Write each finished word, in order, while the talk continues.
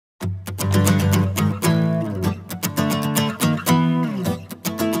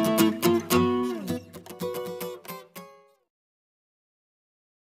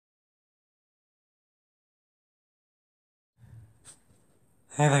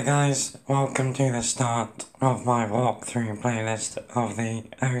Hey there guys, welcome to the start of my walkthrough playlist of the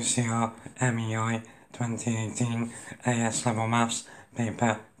OCR MEI 2018 AS Level Maths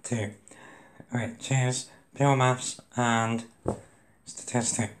Paper 2, which is Pure Maths and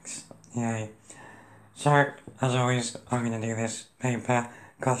Statistics. Yay. So, as always, I'm going to do this paper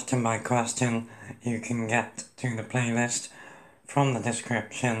question by question. You can get to the playlist from the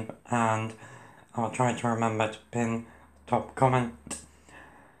description, and I'll try to remember to pin top comment.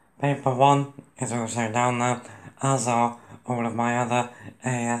 Paper 1 is also down there, as are all of my other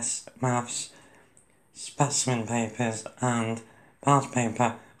AS Maths specimen papers and past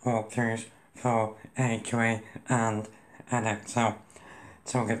paper walkthroughs for AQA and Edexcel.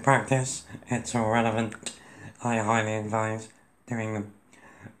 It's all good practice, it's all relevant, I highly advise doing them.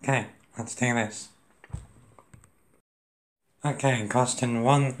 Okay, let's do this. Okay, question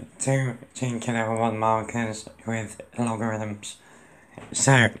 1, 2 GK1 markers with logarithms.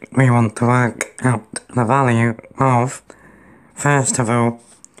 So, we want to work out the value of, first of all,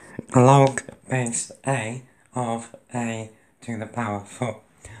 log base A of A to the power 4.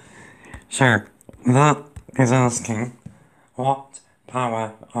 So, that is asking what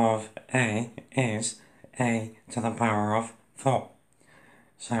power of A is A to the power of 4.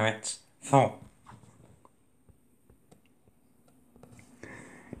 So it's 4.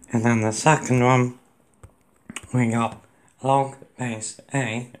 And then the second one, we got log base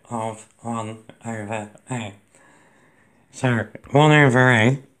A of 1 over A. So 1 over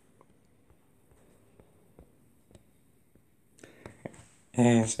A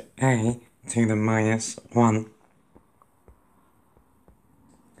is A to the minus 1.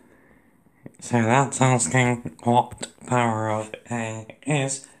 So that's asking what power of A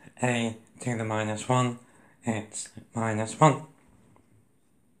is A to the minus 1. It's minus 1.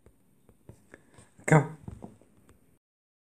 Go.